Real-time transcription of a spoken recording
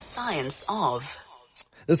science of...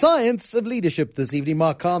 The science of leadership this evening.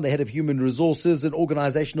 Marc, Kahn, the head of human resources and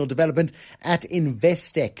organizational development at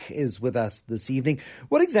Investec, is with us this evening.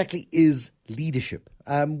 What exactly is leadership?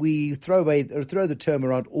 We throw the term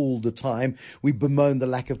around all the time. We bemoan the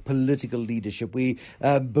lack of political leadership. We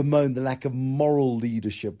bemoan the lack of moral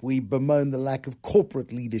leadership. We bemoan the lack of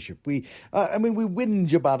corporate leadership. We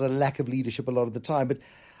whinge about a lack of leadership a lot of the time, but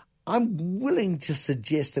I'm willing to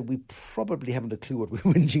suggest that we probably haven't a clue what we're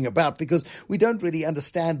whinging about because we don't really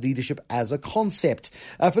understand leadership as a concept.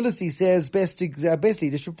 Felicity says, best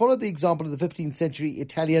leadership, follow the example of the 15th century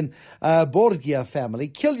Italian Borgia family.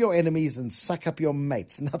 Kill your enemies and suck up your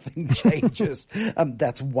mates. Nothing changes.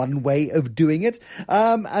 That's one way of doing it.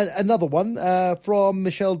 Another one from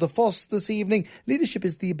Michelle DeFoss this evening. Leadership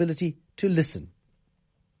is the ability to listen.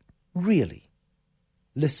 Really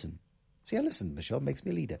listen. See, I listen, Michelle, makes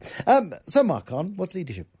me a leader. So, Marc, Kahn, what's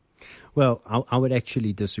leadership? Well, I would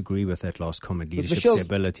actually disagree with that last comment. Leadership is the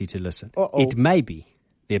ability to listen. It may be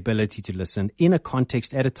the ability to listen in a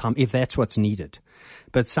context at a time if that's what's needed.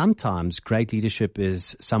 But sometimes great leadership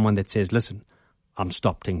is someone that says, listen, I'm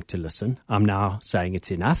stopping to listen. I'm now saying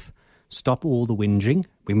it's enough. Stop all the whinging.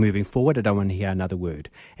 We're moving forward. I don't want to hear another word.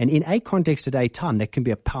 And in a context at a time, that can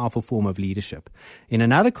be a powerful form of leadership. In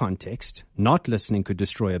another context, not listening could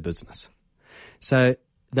destroy a business. So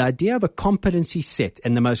the idea of a competency set,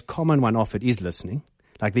 and the most common one offered is listening.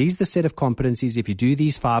 Like these are the set of competencies. If you do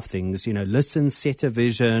these 5 things, listen, set a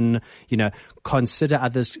vision, consider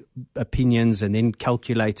others' opinions and then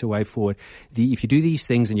calculate a way forward. If you do these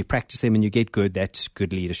things and you practice them and you get good, that's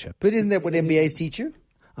good leadership. But isn't that what MBAs teach you?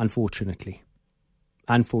 Unfortunately.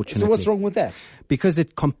 So what's wrong with that? Because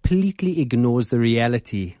it completely ignores the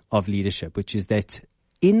reality of leadership, which is that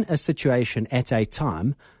in a situation at a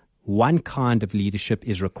time, one kind of leadership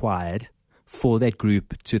is required for that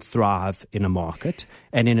group to thrive in a market,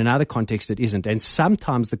 and in another context it isn't. And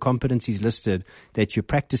sometimes the competencies listed that you're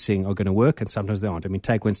practicing are going to work and sometimes they aren't. I mean,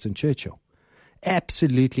 take Winston Churchill.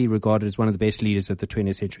 Absolutely regarded as one of the best leaders of the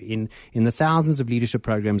 20th century. In the thousands of leadership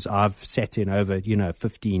programs I've sat in over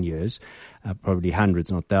 15 years, probably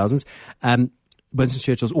hundreds, not thousands, Winston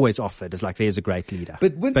Churchill's always offered as like, there's a great leader.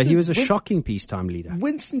 But he was a shocking peacetime leader.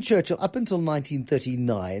 Winston Churchill, up until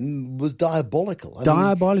 1939, was diabolical.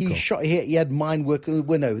 He had mine workers.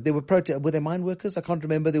 Well, no, there were were there mine workers? I can't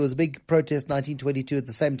remember. There was a big protest 1922 at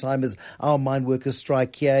the same time as our mine workers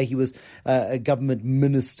strike here. He was a government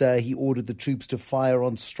minister. He ordered the troops to fire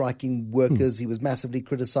on striking workers. He was massively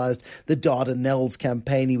criticized. The Dardanelles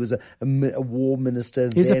campaign, he was a war minister.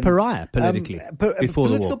 He was a pariah politically before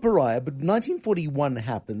the war. Political pariah, but 1941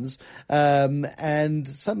 happens, and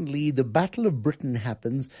suddenly the Battle of Britain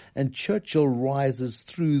happens, and Churchill rises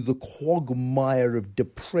through the quagmire of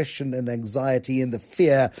depression and anxiety and the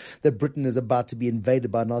fear that Britain is about to be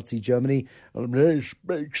invaded by Nazi Germany, and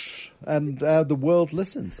the world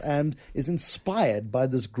listens and is inspired by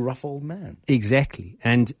this gruff old man. Exactly,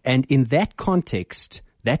 and in that context,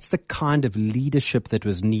 that's the kind of leadership that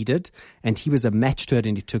was needed, and he was a match to it,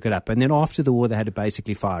 and he took it up. And then after the war, they had to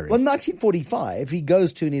basically fire him. Well, in 1945, he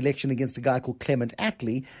goes to an election against a guy called Clement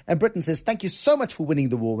Attlee, and Britain says, thank you so much for winning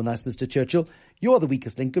the war, nice Mr. Churchill. You are the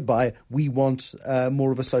weakest link. Goodbye. We want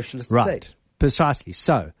more of a socialist state. Right, precisely.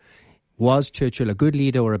 So, was Churchill a good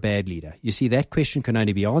leader or a bad leader? You see, that question can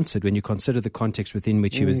only be answered when you consider the context within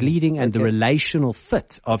which he was leading and the relational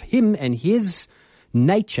fit of him and his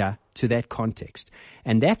nature to that context.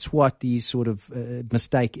 And that's what the sort of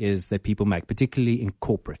mistake is that people make, particularly in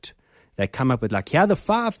corporate. They come up with here are the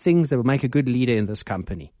 5 things that will make a good leader in this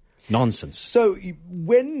company. Nonsense. So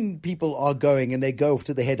when people are going and they go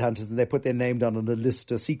to the headhunters and they put their name down on a list,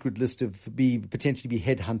 a secret list of potentially be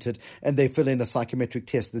headhunted, and they fill in a psychometric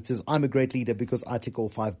test that says, I'm a great leader because I tick all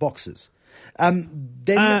 5 boxes.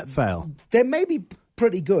 Then fail. They may be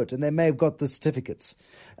pretty good and they may have got the certificates,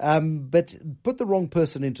 but put the wrong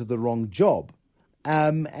person into the wrong job,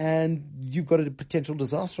 and you've got a potential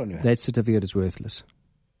disaster on your hands. That certificate is worthless.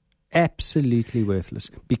 Absolutely worthless,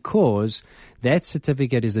 because that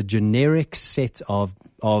certificate is a generic set of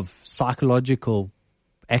psychological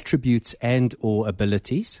attributes and or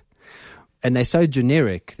abilities, and they're so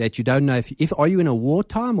generic that you don't know if are you in a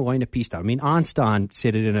wartime or in a peacetime. I mean, Einstein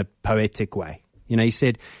said it in a poetic way. He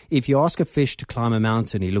said, if you ask a fish to climb a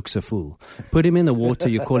mountain, he looks a fool. Put him in the water,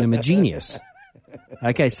 you call him a genius.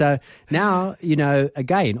 Okay, so now,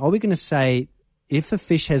 again, are we going to say, if the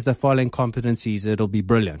fish has the following competencies, it'll be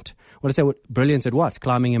brilliant? Well, I say, brilliant at what?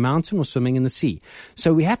 Climbing a mountain or swimming in the sea?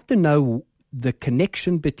 So we have to know the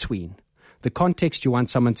connection between the context you want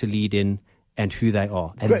someone to lead in and who they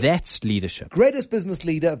are. And that's leadership. Greatest business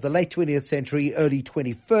leader of the late 20th century, early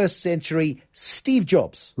 21st century, Steve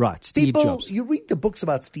Jobs. Right, Steve Jobs. You read the books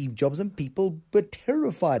about Steve Jobs and people were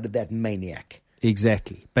terrified of that maniac.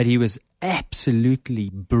 Exactly. But he was absolutely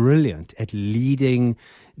brilliant at leading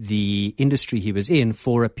the industry he was in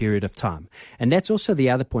for a period of time. And that's also the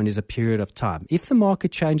other point, is a period of time. If the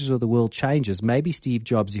market changes or the world changes, maybe Steve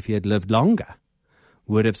Jobs, if he had lived longer,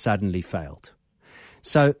 would have suddenly failed.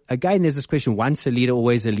 So again, there's this question, once a leader,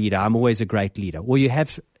 always a leader. I'm always a great leader. Or you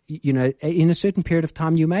have, in a certain period of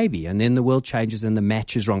time, you may be, and then the world changes and the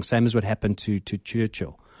match is wrong. Same as what happened to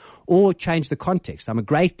Churchill. Or change the context. I'm a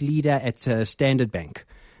great leader at Standard Bank.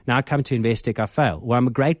 Now I come to Investec, I fail. Or I'm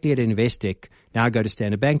a great leader at Investec. Now I go to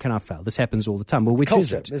Standard Bank and I fail. This happens all the time. Well, which culture,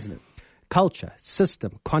 is it? Isn't it? Culture,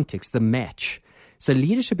 system, context, the match. So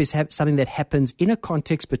leadership is something that happens in a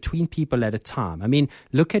context between people at a time. I mean,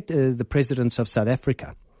 look at the presidents of South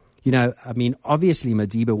Africa. Obviously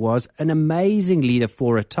Madiba was an amazing leader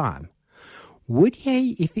for a time. Would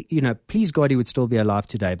he, please God, he would still be alive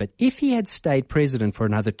today, but if he had stayed president for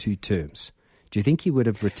another 2 terms, do you think he would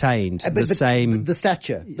have retained the same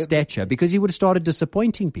stature? Because he would have started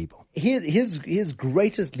disappointing people. His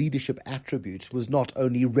greatest leadership attribute was not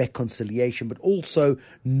only reconciliation, but also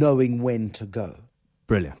knowing when to go.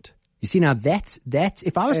 Brilliant. You see, now that's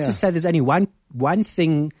if I was to say there's only one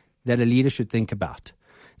thing that a leader should think about,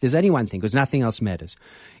 there's only one thing, because nothing else matters.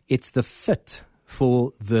 It's the fit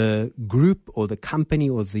for the group or the company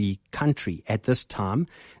or the country at this time,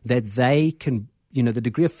 that they can, the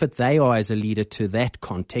degree of fit they are as a leader to that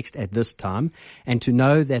context at this time, and to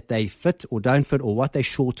know that they fit or don't fit or what they're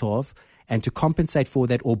short of, and to compensate for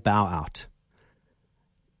that or bow out.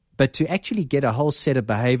 But to actually get a whole set of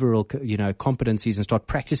behavioral, competencies and start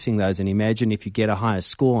practicing those, and imagine if you get a higher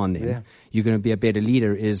score on them, you're going to be a better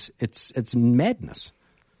leader, it's madness.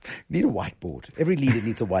 Need a whiteboard. Every leader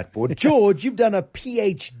needs a whiteboard. George, you've done a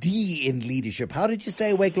PhD in leadership. How did you stay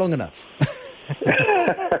awake long enough?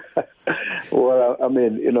 Well, I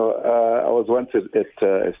was once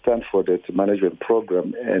at Stanford at a management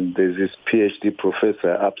program, and there's this PhD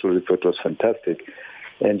professor I absolutely thought was fantastic.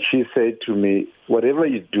 And she said to me, whatever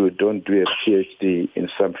you do, don't do a PhD in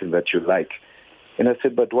something that you like. And I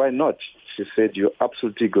said, but why not? She said, you're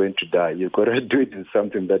absolutely going to die. You've got to do it in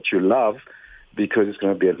something that you love, because it's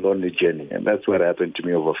going to be a lonely journey. And that's what happened to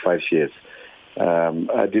me over 5 years.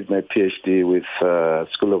 I did my PhD with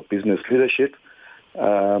School of Business Leadership.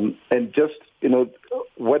 And just,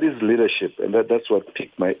 what is leadership? And that's what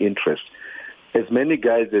piqued my interest. As many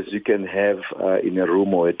guys as you can have in a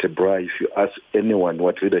room or at a bar, if you ask anyone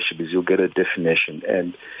what leadership is, you'll get a definition.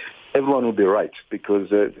 And everyone will be right, because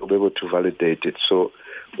they'll be able to validate it. So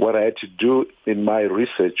what I had to do in my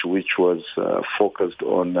research, which was focused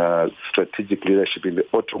on strategic leadership in the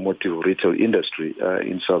automotive retail industry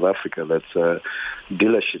in South Africa, that's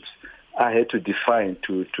dealerships, I had to define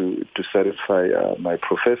to satisfy my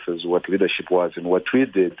professors what leadership was. And what we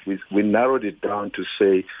did, we narrowed it down to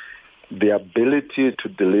say the ability to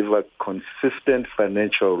deliver consistent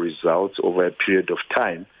financial results over a period of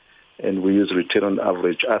time, and we use return on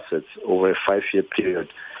average assets over a 5-year period.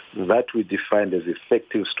 That we defined as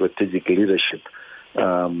effective strategic leadership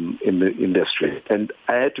in the industry. And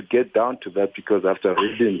I had to get down to that, because after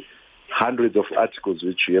reading hundreds of articles,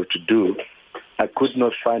 which you have to do, I could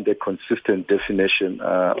not find a consistent definition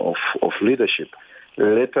of leadership,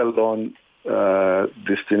 let alone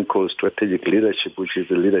this thing called strategic leadership, which is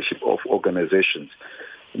the leadership of organizations.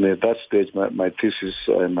 And at that stage, my thesis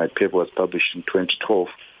and my paper was published in 2012.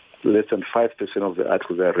 Less than 5% of the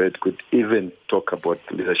articles I read could even talk about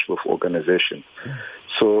the leadership of organizations.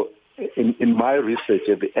 So in my research,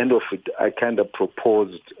 at the end of it, I kind of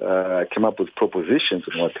came up with propositions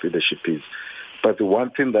on what leadership is. But the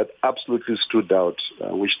one thing that absolutely stood out,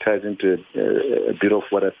 which ties into a bit of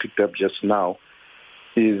what I picked up just now,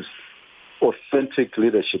 is authentic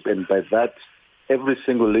leadership. And by that, every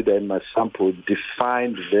single leader in my sample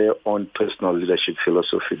defined their own personal leadership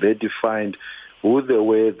philosophy. They defined who they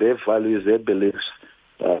were, their values, their beliefs,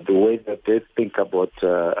 the way that they think about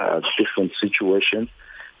different situations.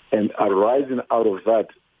 And arising out of that,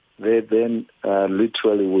 they then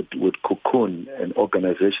literally would cocoon an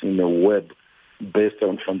organization in a web based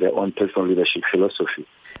on their own personal leadership philosophy.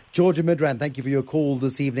 George and Midrand, thank you for your call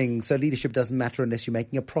this evening. So leadership doesn't matter unless you're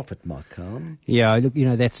making a profit, Marc Kahn. Yeah, look,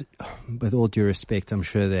 that's, with all due respect, I'm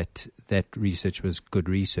sure that research was good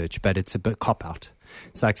research, but it's a bit cop-out.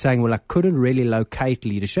 It's like saying, well, I couldn't really locate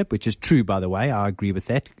leadership, which is true, by the way. I agree with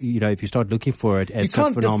that. If you start looking for it as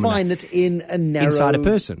a phenomenon. You can't define it in a narrow... Inside a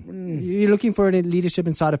person. You're looking for leadership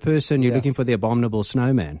inside a person. You're looking for the abominable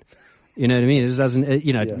snowman. You know what I mean? It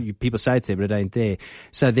doesn't, people say it's there, but it ain't there.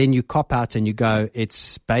 So then you cop out and you go,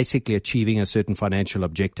 it's basically achieving a certain financial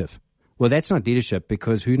objective. Well, that's not leadership,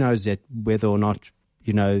 because who knows that whether or not,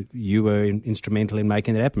 you were instrumental in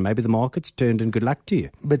making that happen. Maybe the market's turned, and good luck to you.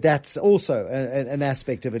 But that's also an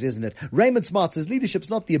aspect of it, isn't it? Raymond Smart says leadership's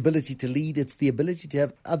not the ability to lead, it's the ability to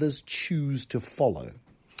have others choose to follow.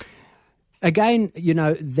 Again,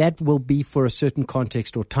 that will be for a certain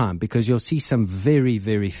context or time, because you'll see some very,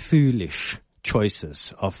 very foolish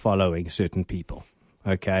choices of following certain people.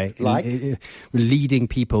 Okay. Like? Leading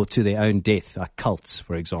people to their own death, like cults,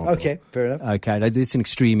 for example. Okay, fair enough. Okay, that's an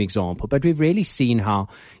extreme example. But we've really seen how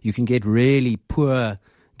you can get really poor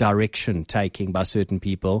direction taking by certain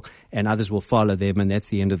people, and others will follow them, and that's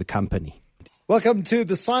the end of the company. Welcome to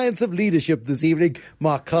the Science of Leadership this evening.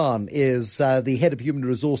 Marc Kahn is the Head of Human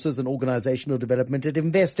Resources and Organizational Development at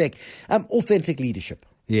Investec. Authentic leadership.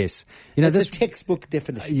 Yes. That's a textbook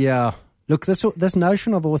definition. Yeah. Look, this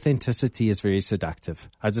notion of authenticity is very seductive.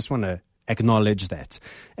 I just want to acknowledge that.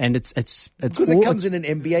 And it's because it comes in an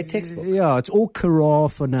MBA textbook. Yeah, it's all hurrah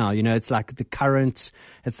for now. It's like the current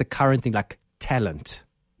thing, like talent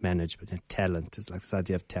management. And talent is like this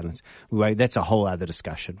idea of talent. That's a whole other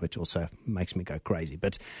discussion, which also makes me go crazy.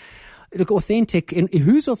 But look, authentic,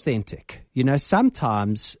 who's authentic?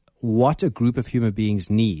 Sometimes what a group of human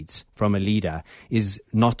beings needs from a leader is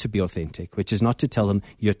not to be authentic, which is not to tell them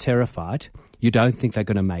you're terrified, you don't think they're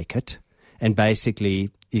going to make it, and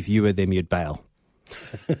basically, if you were them, you'd bail.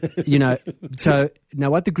 So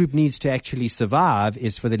now what the group needs to actually survive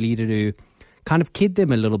is for the leader to kind of kid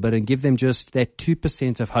them a little bit and give them just that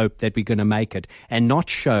 2% of hope that we're going to make it, and not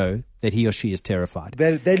show that he or she is terrified.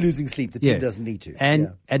 They're losing sleep. The team doesn't need to.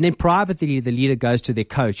 And then privately, the leader goes to their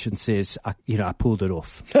coach and says, I pulled it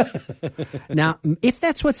off. Now, if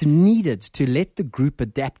that's what's needed to let the group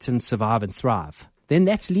adapt and survive and thrive, then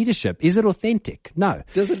that's leadership. Is it authentic? No.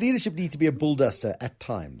 Does a leadership need to be a bulldozer at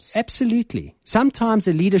times? Absolutely. Sometimes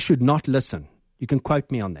a leader should not listen. You can quote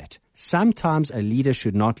me on that. Sometimes a leader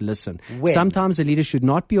should not listen. When? Sometimes a leader should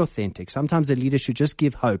not be authentic. Sometimes a leader should just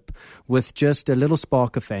give hope with just a little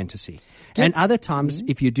spark of fantasy. And other times,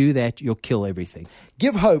 if you do that, you'll kill everything.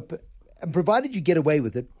 Give hope, and provided you get away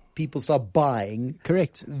with it, people start buying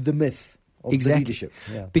the myth of the leadership.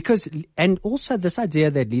 Yeah. Because, and also this idea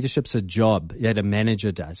that leadership's a job that a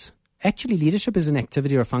manager does. Actually, leadership is an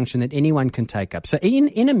activity or a function that anyone can take up. So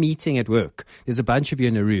in a meeting at work, there's a bunch of you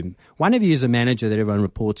in a room. One of you is a manager that everyone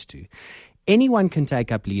reports to. Anyone can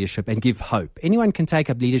take up leadership and give hope. Anyone can take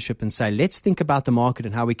up leadership and say, let's think about the market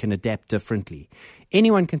and how we can adapt differently.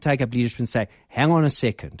 Anyone can take up leadership and say, hang on a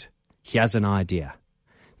second, here's an idea.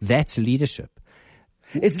 That's leadership.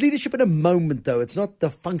 It's leadership in a moment, though. It's not the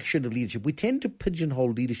function of leadership. We tend to pigeonhole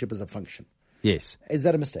leadership as a function. Yes. Is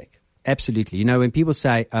that a mistake? Absolutely. When people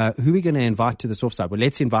say, who are we going to invite to this offside? Well,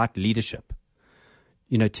 let's invite leadership.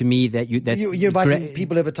 To me, that's... You're inviting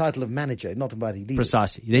people who have a title of manager, not inviting leaders.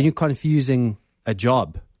 Precisely. Then you're confusing a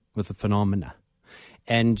job with a phenomena.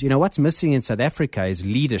 And, what's missing in South Africa is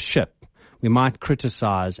leadership. We might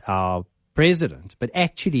criticize our president, but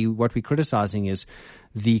actually what we're criticizing is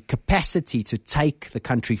the capacity to take the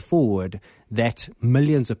country forward that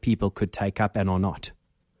millions of people could take up and are not.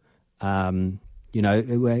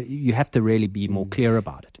 You have to really be more clear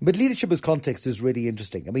about it. But leadership as context is really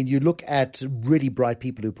interesting. I mean, you look at really bright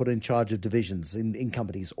people who put in charge of divisions in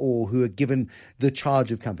companies, or who are given the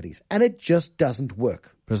charge of companies, and it just doesn't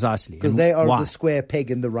work. Precisely. Because they are the square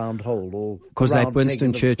peg in the round hole. Or because they're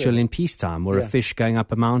Winston Churchill in peacetime, or a fish going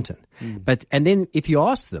up a mountain. And then if you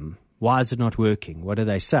ask them, why is it not working? What do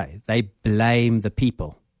they say? They blame the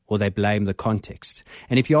people, or they blame the context.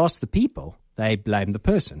 And if you ask the people, they blame the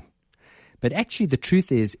person. But actually, the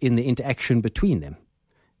truth is in the interaction between them.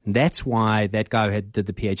 And that's why that guy who did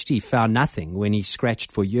the PhD found nothing when he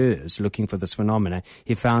scratched for years looking for this phenomena.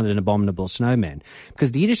 He found an abominable snowman.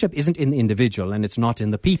 Because leadership isn't in the individual, and it's not in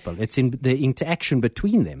the people. It's in the interaction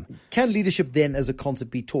between them. Can leadership then as a concept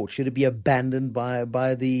be taught? Should it be abandoned by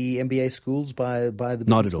the MBA schools, by the business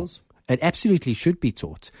Not at schools? all. It absolutely should be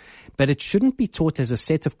taught, but it shouldn't be taught as a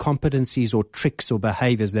set of competencies or tricks or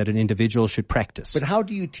behaviors that an individual should practice. But how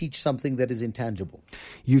do you teach something that is intangible?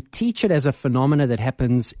 You teach it as a phenomena that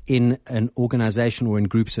happens in an organization or in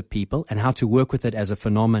groups of people, and how to work with it as a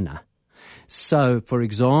phenomena. So, for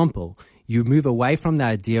example, you move away from the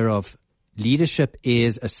idea of leadership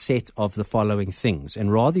is a set of the following things,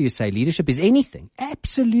 and rather you say leadership is anything,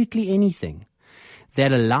 absolutely anything,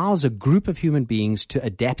 that allows a group of human beings to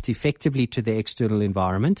adapt effectively to their external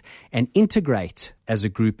environment and integrate as a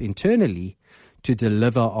group internally to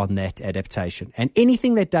deliver on that adaptation. And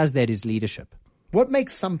anything that does that is leadership. What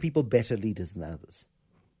makes some people better leaders than others?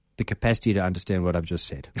 the capacity to understand what I've just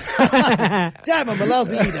said. Damn, I'm a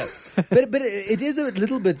lousy leader. But it is a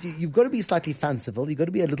little bit, you've got to be slightly fanciful. You've got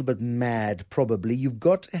to be a little bit mad, probably. You've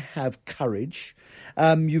got to have courage.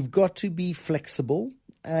 You've got to be flexible.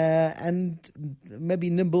 And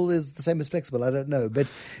maybe nimble is the same as flexible. I don't know. But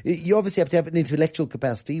you obviously have to have an intellectual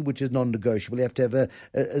capacity, which is non-negotiable. You have to have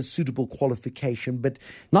a suitable qualification. But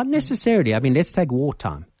not necessarily. I mean, let's take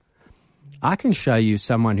wartime. I can show you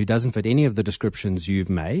someone who doesn't fit any of the descriptions you've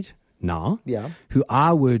made now, who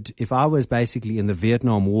I would, if I was basically in the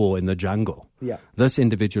Vietnam War in the jungle, this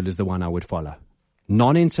individual is the one I would follow.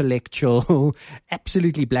 Non-intellectual,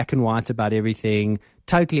 absolutely black and white about everything,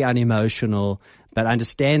 totally unemotional, but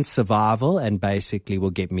understands survival and basically will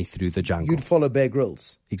get me through the jungle. You'd follow Bear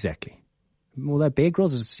Grylls. Exactly. Although Bear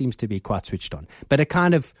Grylls seems to be quite switched on. But a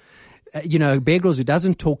kind of, Bear Grylls who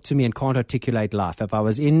doesn't talk to me and can't articulate life. If I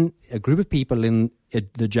was in a group of people in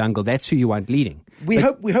the jungle, that's who you want leading. We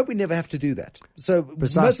hope we never have to do that. So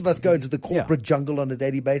precisely. Most of us go into the corporate jungle on a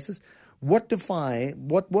daily basis. What are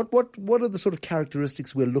the sort of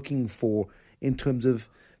characteristics we're looking for in terms of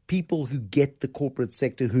people who get the corporate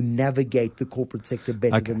sector, who navigate the corporate sector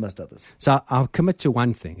better than most others? So I'll commit to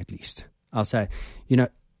one thing at least. I'll say,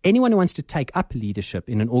 anyone who wants to take up leadership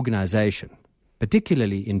in an organization,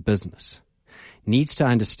 particularly in business, needs to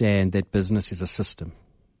understand that business is a system.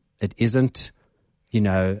 It isn't,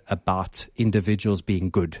 about individuals being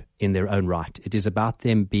good in their own right. It is about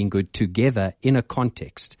them being good together in a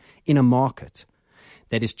context, in a market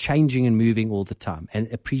that is changing and moving all the time, and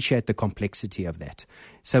appreciate the complexity of that.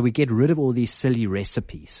 So we get rid of all these silly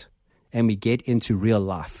recipes and we get into real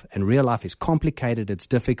life. And real life is complicated, it's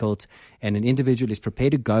difficult, and an individual is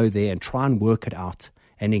prepared to go there and try and work it out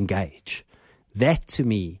and engage. That to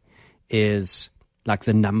me is like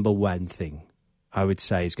the number one thing I would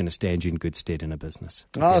say is going to stand you in good stead in a business.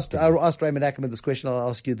 I asked Raymond Ackerman this question. I'll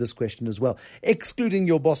ask you this question as well. Excluding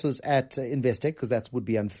your bosses at Investec, because that would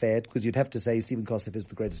be unfair, because you'd have to say Stephen Koseff is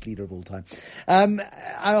the greatest leader of all time.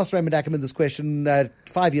 I asked Raymond Ackerman this question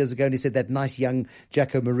 5 years ago, and he said that nice young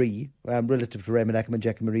Jacko Marie, relative to Raymond Ackerman,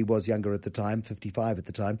 Jacko Marie was younger at the time, 55 at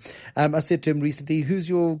the time. I said to him recently, who's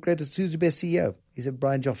your best CEO? He said,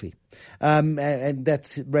 Brian Joffe. And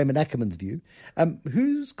that's Raymond Ackerman's view.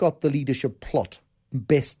 Who's got the leadership plot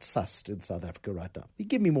best sussed in South Africa right now? You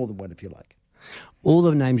give me more than one if you like. All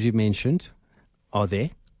the names you mentioned are there,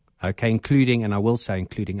 okay, including our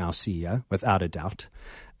CEO, without a doubt.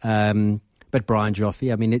 But Brian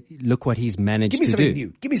Joffe, look what he's managed to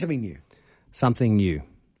do. Give me something new. Something new.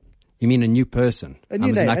 You mean a new person? A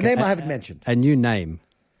new name, a name I haven't mentioned. A new name.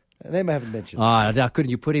 A name I haven't mentioned.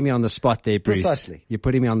 You're putting me on the spot there, Bruce. Precisely. You're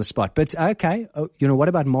putting me on the spot. But okay, what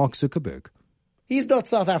about Mark Zuckerberg? He's not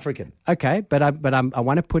South African. Okay, but I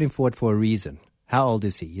want to put him forward for a reason. How old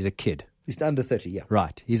is he? He's a kid. He's under 30, yeah.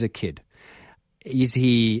 Right, he's a kid. Is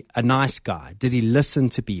he a nice guy? Did he listen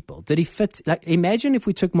to people? Did he fit? Imagine if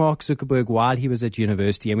we took Mark Zuckerberg while he was at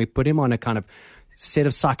university and we put him on a kind of set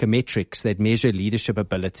of psychometrics that measure leadership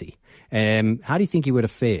ability. How do you think he would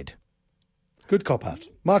have fared? Good cop-out.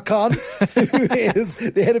 Marc Kahn, who is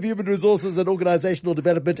the head of human resources and organizational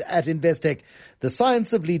development at Investec. The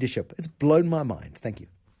science of leadership. It's blown my mind. Thank you.